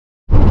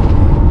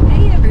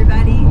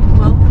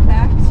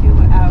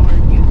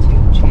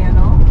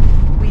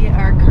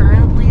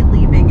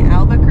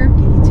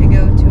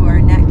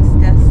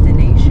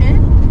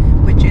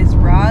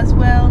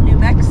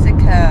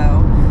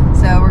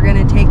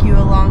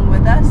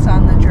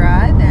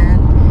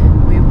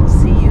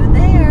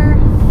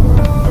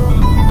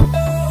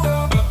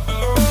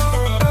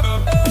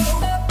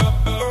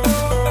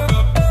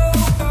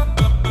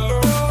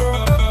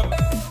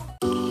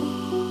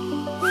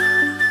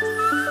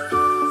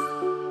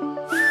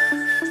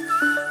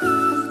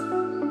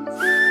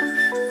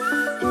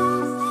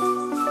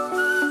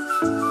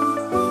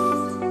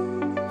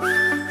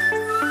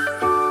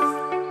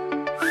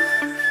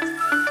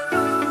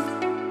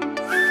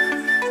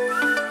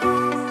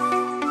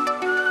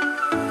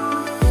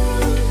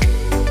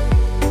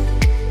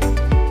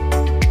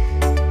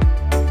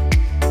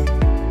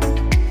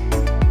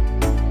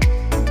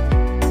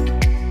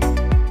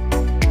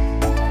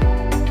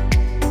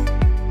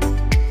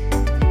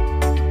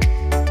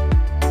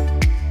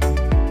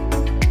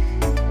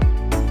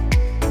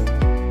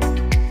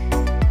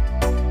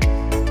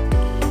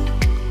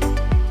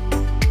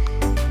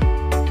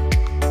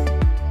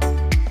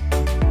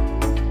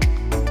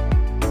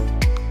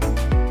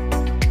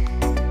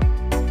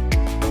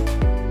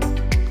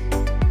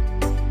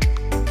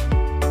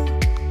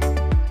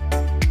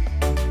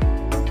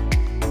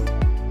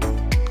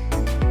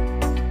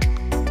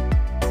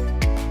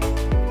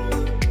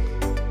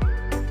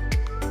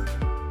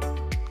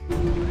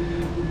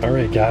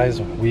Alright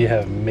guys, we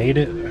have made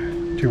it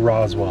to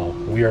Roswell.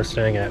 We are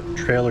staying at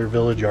Trailer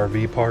Village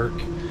RV Park.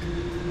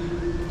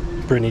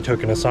 Brittany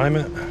took an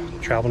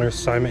assignment, travel nurse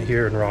assignment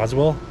here in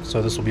Roswell,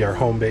 so this will be our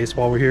home base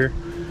while we're here.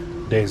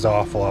 Days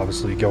off, we'll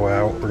obviously go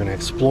out, we're going to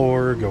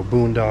explore, go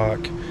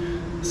boondock,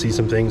 see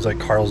some things like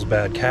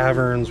Carlsbad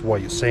Caverns,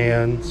 White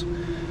Sands.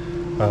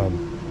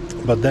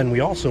 But then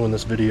we also, in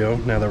this video,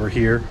 now that we're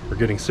here, we're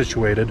getting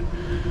situated,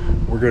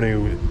 we're going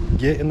to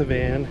get in the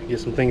van, get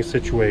some things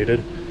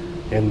situated,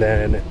 and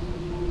then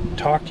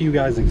talk to you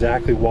guys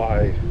exactly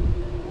why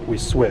we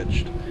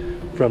switched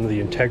from the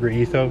Entegra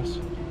Ethos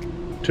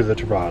to the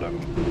Travato.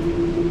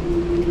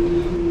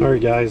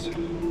 Alright guys,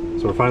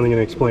 so we're finally going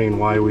to explain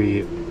why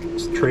we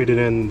traded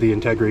in the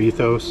Entegra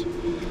Ethos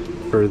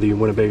for the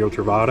Winnebago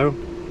Travato.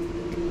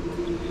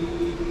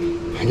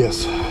 I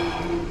guess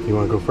you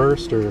want to go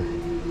first, or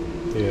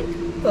yeah?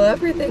 Well,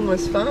 everything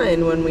was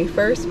fine when we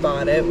first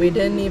bought it. We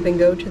didn't even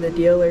go to the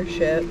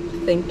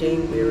dealership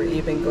thinking we were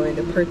even going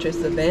to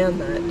purchase a van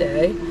that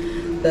day.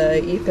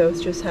 The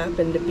Ethos just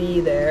happened to be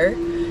there,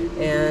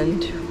 and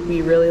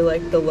we really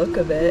liked the look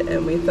of it,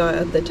 and we thought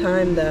at the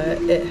time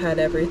that it had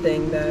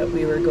everything that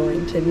we were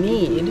going to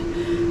need.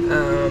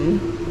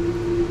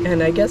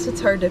 And I guess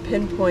it's hard to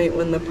pinpoint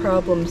when the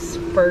problems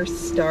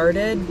first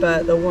started,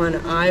 but the one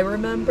I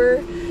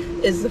remember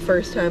is the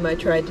first time I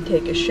tried to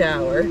take a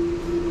shower,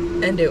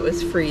 and it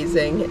was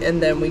freezing,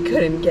 and then we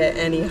couldn't get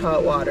any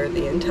hot water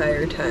the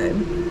entire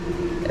time.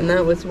 And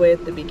that was way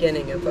at the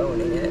beginning of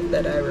owning it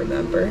that I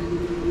remember.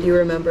 Do you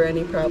remember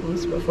any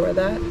problems before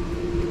that?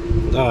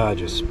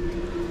 Just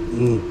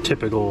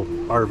typical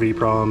RV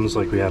problems,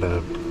 like we had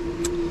a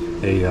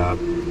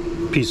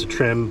piece of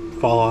trim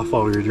fall off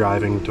while we were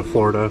driving to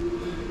Florida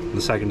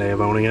the second day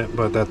of owning it,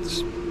 but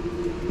that's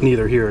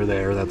neither here or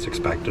there. That's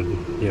expected,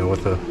 you know,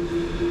 with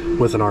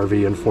an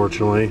RV,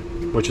 unfortunately,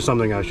 which is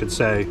something I should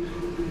say.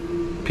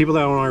 People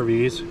that own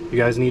RVs, you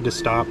guys need to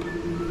stop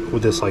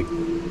with this like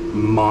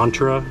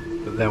mantra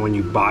that when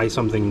you buy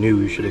something new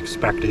you should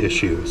expect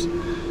issues,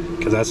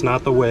 because that's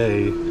not the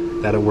way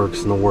that it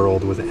works in the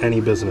world with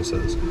any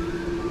businesses.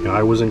 You know,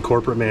 I was in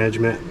corporate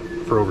management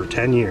for over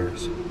 10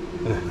 years.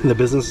 The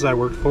businesses I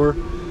worked for,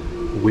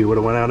 we would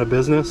have went out of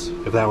business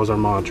if that was our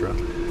mantra.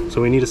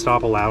 So we need to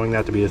stop allowing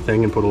that to be a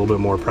thing and put a little bit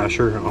more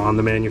pressure on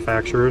the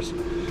manufacturers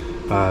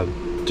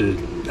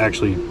to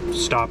actually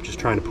stop just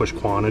trying to push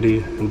quantity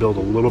and build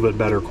a little bit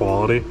better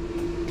quality.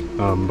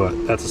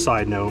 But that's a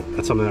side note.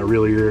 That's something that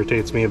really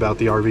irritates me about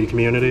the RV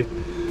community.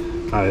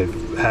 I've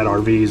had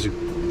RVs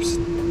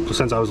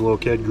since I was a little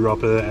kid, grew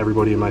up with it.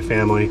 Everybody in my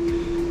family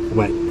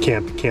went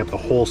camp the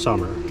whole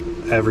summer,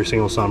 every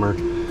single summer.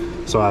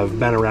 So I've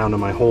been around it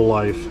my whole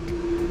life,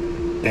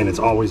 and it's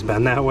always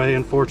been that way,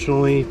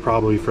 unfortunately.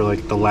 Probably for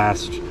like the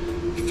last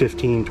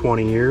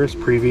 15-20 years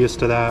previous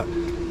to that,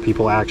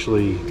 people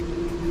actually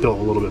built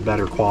a little bit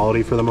better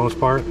quality for the most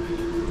part.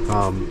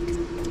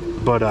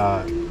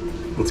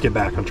 Let's get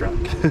back on track.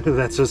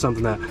 That's just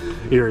something that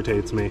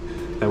irritates me,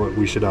 that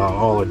we should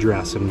all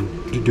address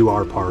and do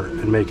our part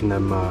in making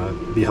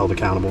them be held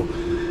accountable.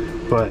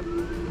 But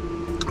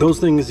those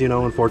things, you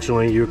know,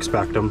 unfortunately you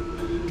expect them.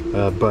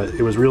 But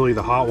it was really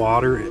the hot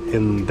water,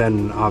 and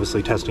then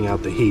obviously testing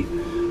out the heat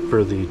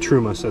for the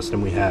Truma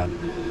system we had.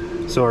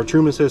 So our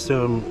Truma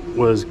system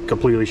was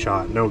completely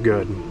shot, no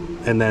good.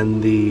 And then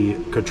the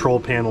control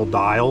panel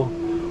dial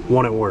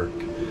wouldn't work.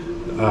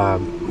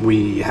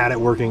 We had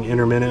it working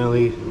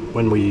intermittently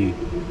when we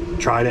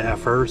tried it at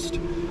first,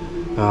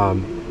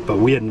 but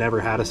we had never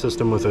had a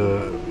system with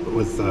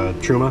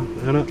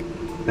Truma in it.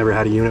 Never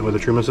had a unit with a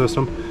Truma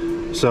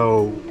system,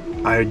 so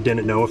I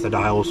didn't know if the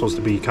dial was supposed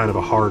to be kind of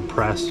a hard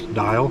press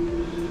dial.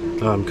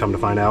 Come to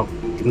find out,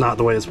 not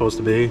the way it's supposed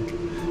to be.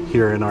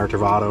 Here in our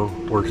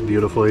Travato, works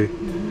beautifully.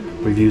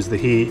 We've used the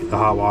heat, the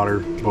hot water,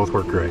 both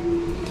work great.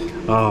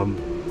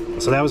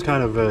 So that was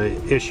kind of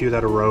an issue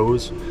that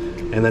arose,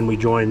 and then we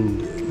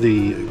joined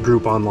the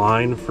group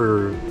online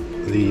for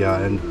the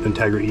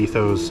Entegra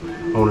Ethos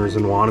owners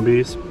and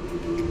wannabes,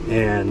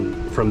 and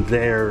from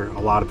there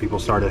a lot of people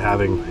started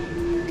having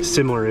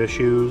similar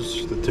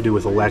issues to do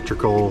with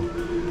electrical,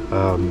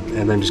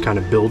 and then just kind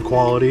of build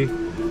quality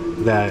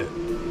that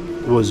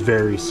was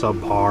very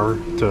subpar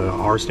to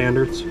our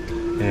standards,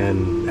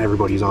 and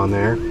everybody's on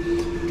there.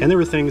 And there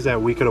were things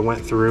that we could have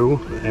went through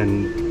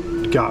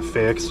and got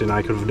fixed, and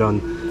I could have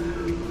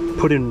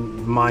put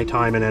in my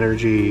time and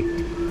energy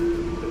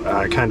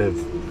kind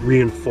of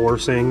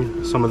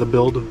reinforcing some of the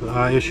build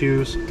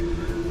issues,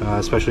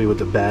 especially with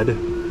the bed.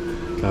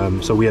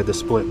 So we had the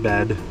split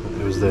bed.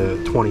 It was the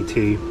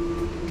 20T.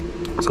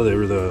 So there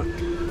were the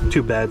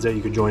two beds that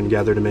you could join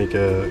together to make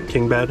a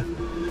king bed.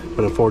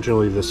 But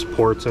unfortunately the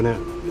supports in it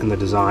and the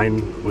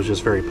design was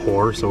just very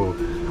poor. So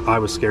I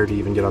was scared to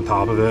even get on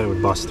top of it. It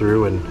would bust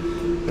through, and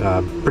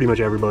pretty much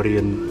everybody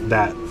in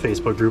that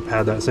Facebook group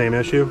had that same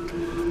issue,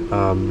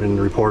 and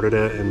reported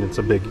it, and it's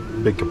a big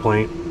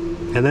complaint.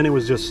 And then it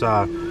was just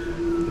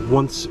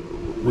once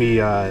we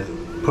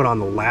put on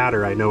the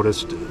ladder, I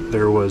noticed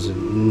there was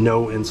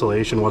no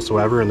insulation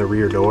whatsoever in the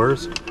rear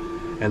doors,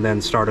 and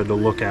then started to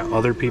look at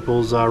other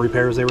people's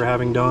repairs they were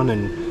having done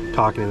and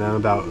talking to them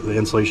about the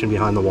insulation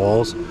behind the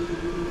walls.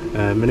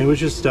 And it was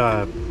just,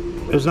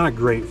 it was not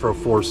great for a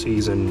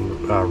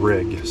 4-season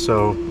rig.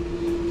 So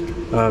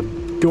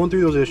going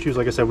through those issues,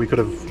 like I said, we could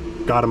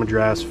have got them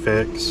addressed,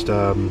 fixed.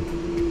 Well,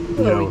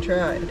 we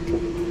tried.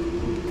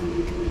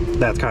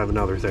 That's kind of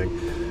another thing.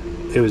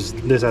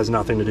 This has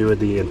nothing to do with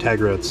the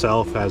Entegra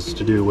itself, it has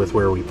to do with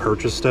where we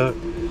purchased it.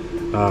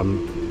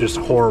 Just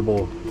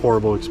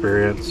horrible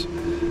experience.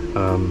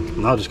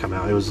 I'll just come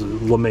out. It was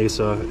La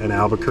Mesa and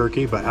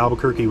Albuquerque, but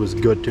Albuquerque was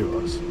good to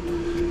us.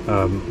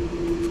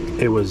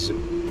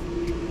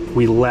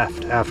 We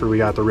left after we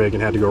got the rig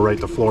and had to go right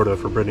to Florida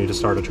for Brittany to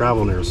start a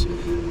travel nurse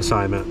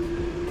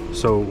assignment.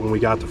 So when we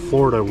got to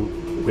Florida,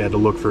 we had to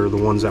look for the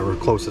ones that were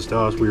closest to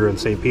us. We were in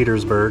St.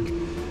 Petersburg,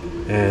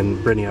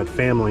 and Brittany had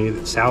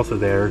family south of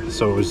there,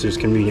 so it was just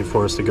convenient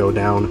for us to go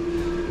down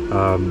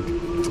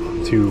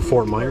to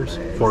Fort Myers,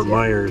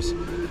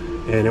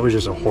 and it was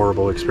just a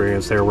horrible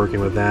experience there working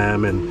with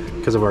them. And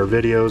because of our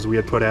videos we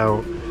had put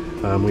out,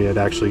 we had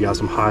actually got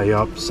some high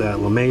ups at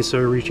La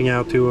Mesa reaching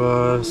out to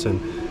us, and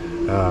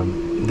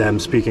them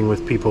speaking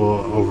with people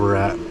over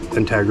at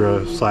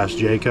Entegra /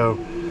 Jayco,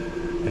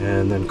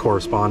 and then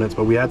correspondence.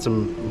 But we had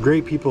some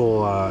great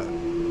people,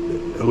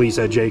 at least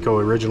at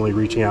Jayco originally,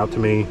 reaching out to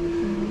me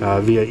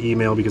via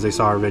email because they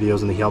saw our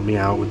videos and they helped me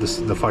out with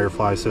the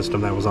Firefly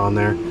system that was on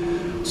there.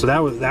 So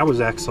that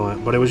was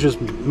excellent, but it was just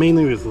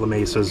mainly with La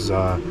Mesa's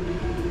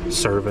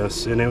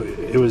service, and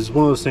it was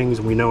one of those things.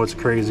 We know it's a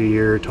crazy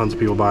year, tons of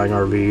people buying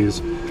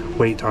RVs,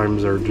 wait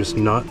times are just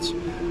nuts,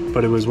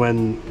 but it was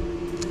when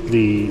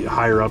the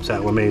higher ups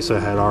at La Mesa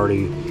had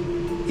already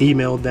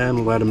emailed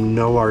them, let them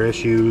know our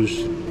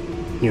issues,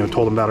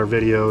 told them about our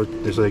video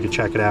so they could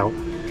check it out,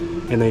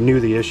 and they knew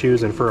the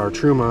issues. And for our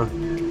Truma,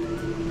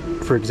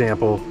 for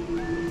example,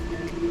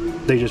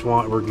 they just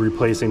we're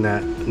replacing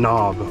that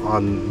knob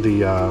on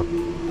the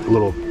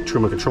little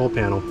Truma control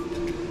panel,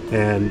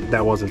 and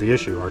that wasn't the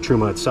issue. Our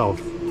Truma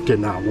itself did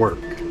not work.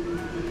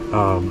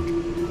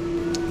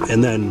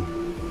 And then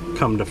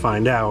come to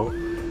find out,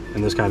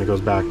 and this kind of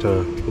goes back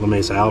to La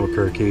Mesa,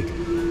 Albuquerque,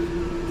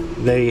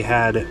 they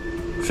had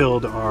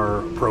filled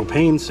our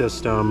propane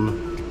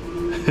system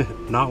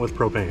not with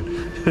propane.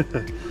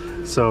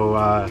 So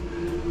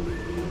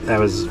that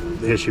was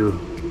the issue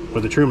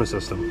with the Truma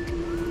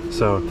system.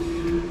 So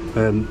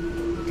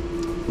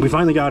we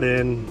finally got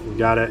in, we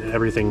got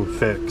everything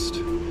fixed,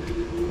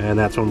 and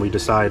that's when we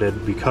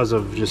decided, because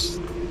of just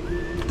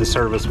the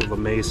service with La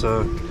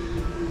Mesa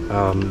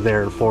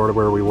there in Florida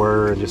where we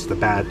were, and just the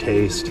bad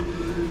taste,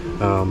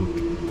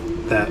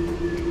 that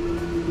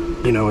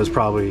is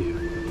probably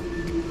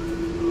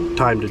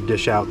time to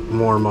dish out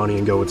more money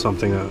and go with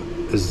something that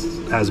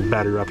has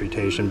better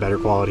reputation, better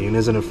quality, and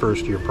isn't a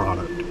first-year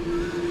product.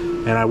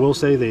 And I will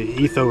say the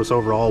Ethos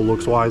overall,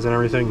 looks-wise and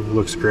everything,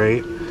 looks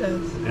great. It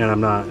does. And I'm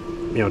not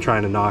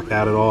trying to knock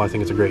that at all. I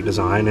think it's a great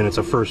design, and it's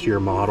a first-year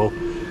model,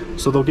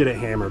 so they'll get it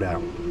hammered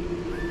out.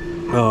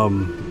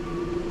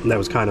 That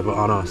was kind of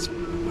on us.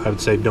 I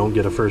would say don't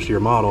get a first-year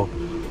model,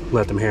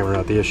 let them hammer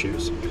out the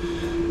issues.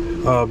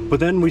 But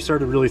then we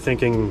started really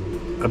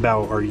thinking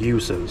about our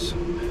uses.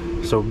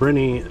 So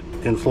Brittany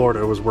in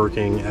Florida was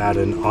working at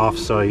an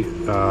off-site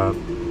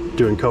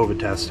doing COVID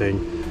testing,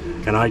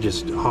 and I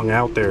just hung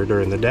out there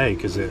during the day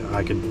because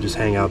I could just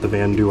hang out the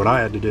van and do what I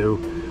had to do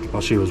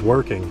while she was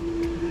working.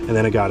 And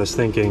then it got us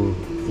thinking,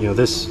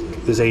 this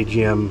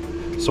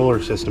AGM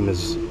solar system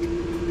is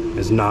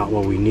not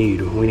what we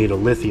need. We need a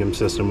lithium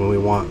system when we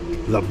want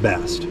the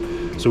best.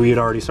 So we had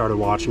already started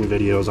watching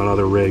videos on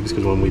other rigs,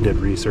 because when we did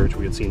research,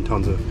 we had seen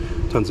tons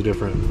of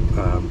different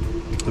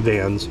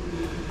vans,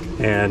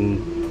 and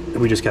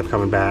we just kept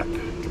coming back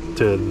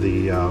to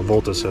the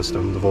Volta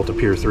system, the Volta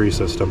Pier 3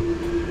 system.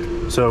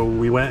 So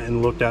we went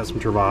and looked at some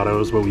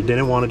Travatos, but we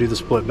didn't want to do the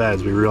split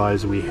beds. We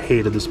realized we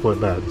hated the split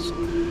beds.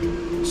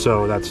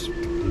 So that's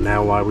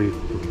now why we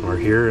are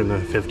here in the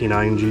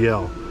 59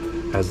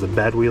 GL. Has the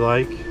bed we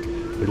like,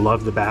 we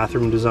love the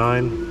bathroom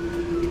design,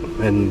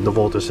 and the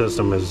Volta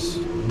system is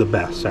the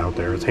best out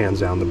there. It's hands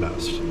down the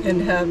best.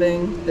 And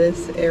having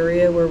this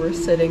area where we're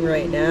sitting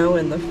right now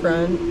in the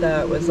front,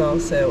 that was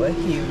also a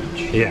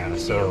huge deal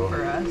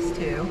for us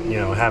too.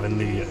 Having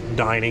the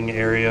dining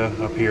area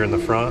up here in the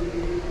front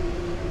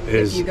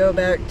is... If you go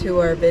back to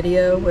our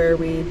video where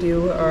we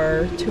do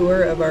our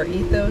tour of our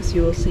Ethos,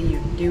 you will see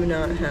you do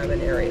not have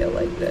an area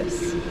like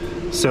this.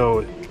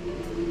 So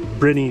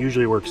Brittany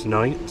usually works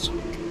nights.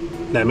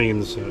 That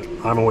means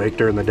I'm awake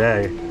during the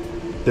day.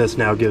 This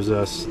now gives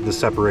us the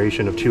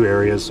separation of two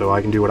areas, so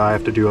I can do what I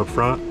have to do up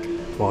front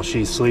while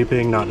she's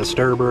sleeping, not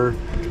disturb her.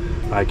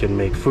 I can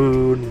make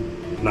food,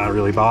 not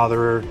really bother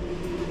her.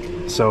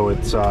 So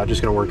it's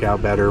just gonna work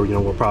out better.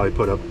 We'll probably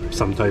put up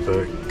some type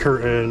of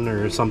curtain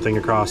or something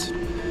across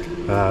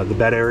the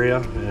bed area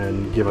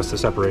and give us the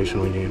separation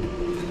we need.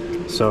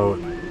 So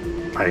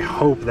I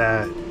hope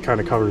that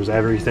kind of covers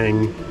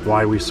everything,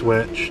 why we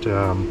switched,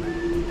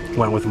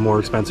 went with a more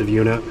expensive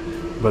unit,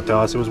 but to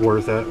us it was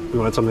worth it. We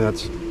wanted something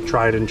that's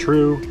tried and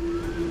true.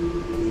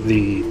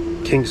 The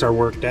kinks are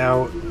worked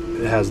out.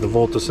 It has the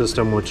Volta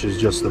system, which is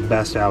just the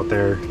best out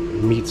there.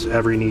 It meets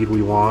every need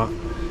we want,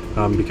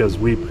 because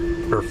we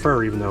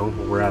prefer, even though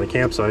we're at a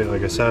campsite,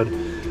 like I said,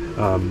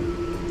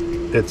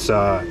 it's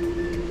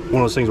one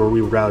of those things where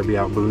we would rather be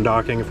out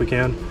boondocking if we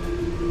can.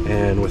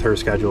 And with her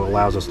schedule, it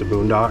allows us to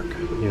boondock,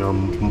 you know,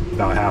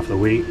 about half the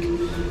week.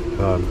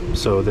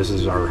 So this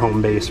is our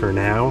home base for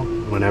now.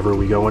 Whenever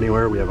we go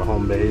anywhere, we have a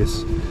home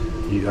base,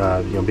 you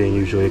know, being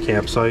usually a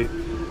campsite,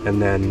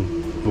 and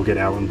then we'll get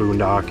out and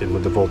boondock. And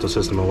with the Volta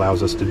system, it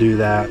allows us to do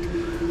that,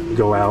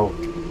 go out,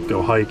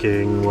 go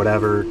hiking,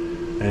 whatever,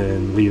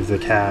 and leave the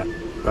cat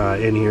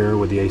in here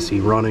with the AC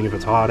running if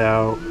it's hot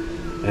out,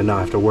 and not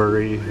have to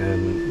worry.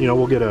 And you know,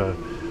 we're gonna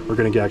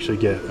actually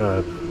get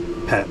a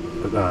pet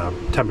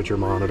temperature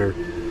monitor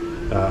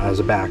as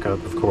a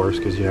backup, of course,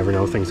 because you never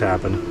know, things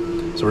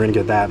happen. So we're gonna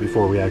get that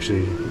before we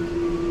actually,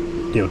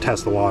 you know,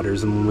 test the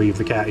waters and leave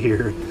the cat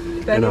here.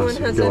 If anyone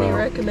has any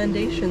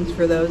recommendations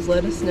for those,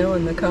 let us know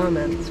in the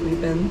comments.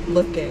 We've been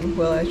looking.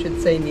 Well, I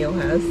should say Neil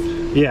has.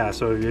 Yeah,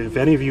 so if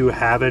any of you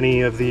have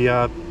any of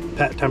the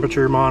pet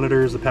temperature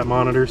monitors, the pet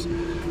monitors,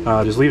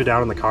 just leave it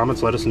down in the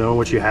comments. Let us know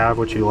what you have,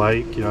 what you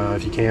like.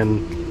 If you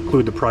can,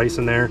 include the price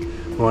in there.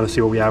 We want to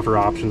see what we have for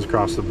options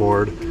across the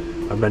board.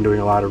 I've been doing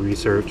a lot of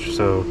research,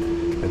 so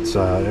it's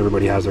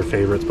everybody has their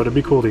favorites, but it'd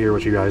be cool to hear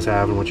what you guys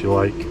have and what you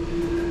like.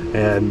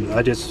 And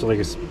I just,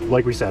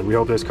 like we said, we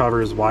hope this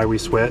covers why we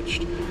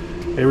switched.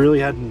 It really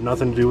had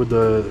nothing to do with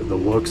the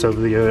looks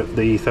of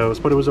the Ethos,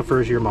 but it was a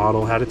first-year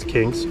model, had its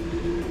kinks.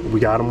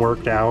 We got them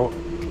worked out,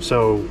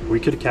 so we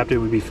could have kept it,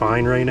 we'd be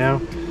fine right now.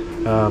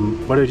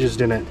 But it just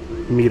didn't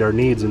meet our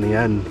needs in the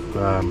end.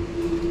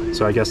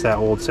 So I guess that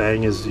old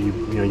saying is, you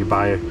know, you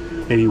buy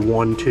maybe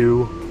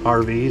 1-2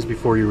 RVs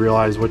before you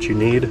realize what you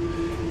need,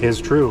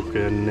 is true.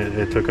 And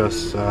it took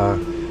us,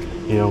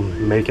 you know,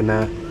 making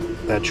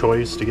that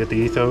choice to get the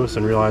Ethos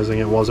and realizing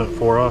it wasn't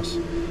for us,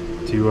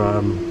 to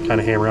kind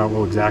of hammer out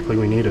what exactly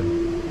we needed.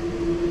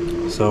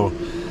 So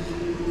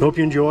hope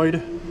you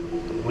enjoyed.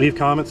 Leave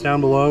comments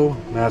down below,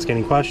 ask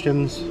any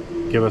questions,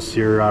 give us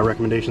your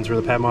recommendations for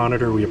the pet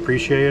monitor. We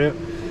appreciate it.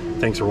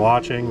 Thanks for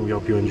watching. We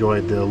hope you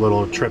enjoyed the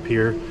little trip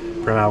here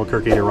from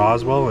Albuquerque to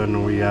Roswell,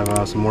 and we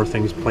have some more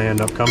things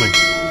planned upcoming.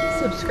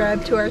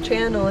 Subscribe to our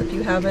channel if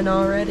you haven't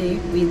already.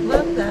 We'd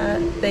love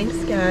that. Thanks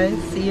guys.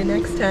 See you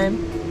next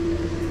time.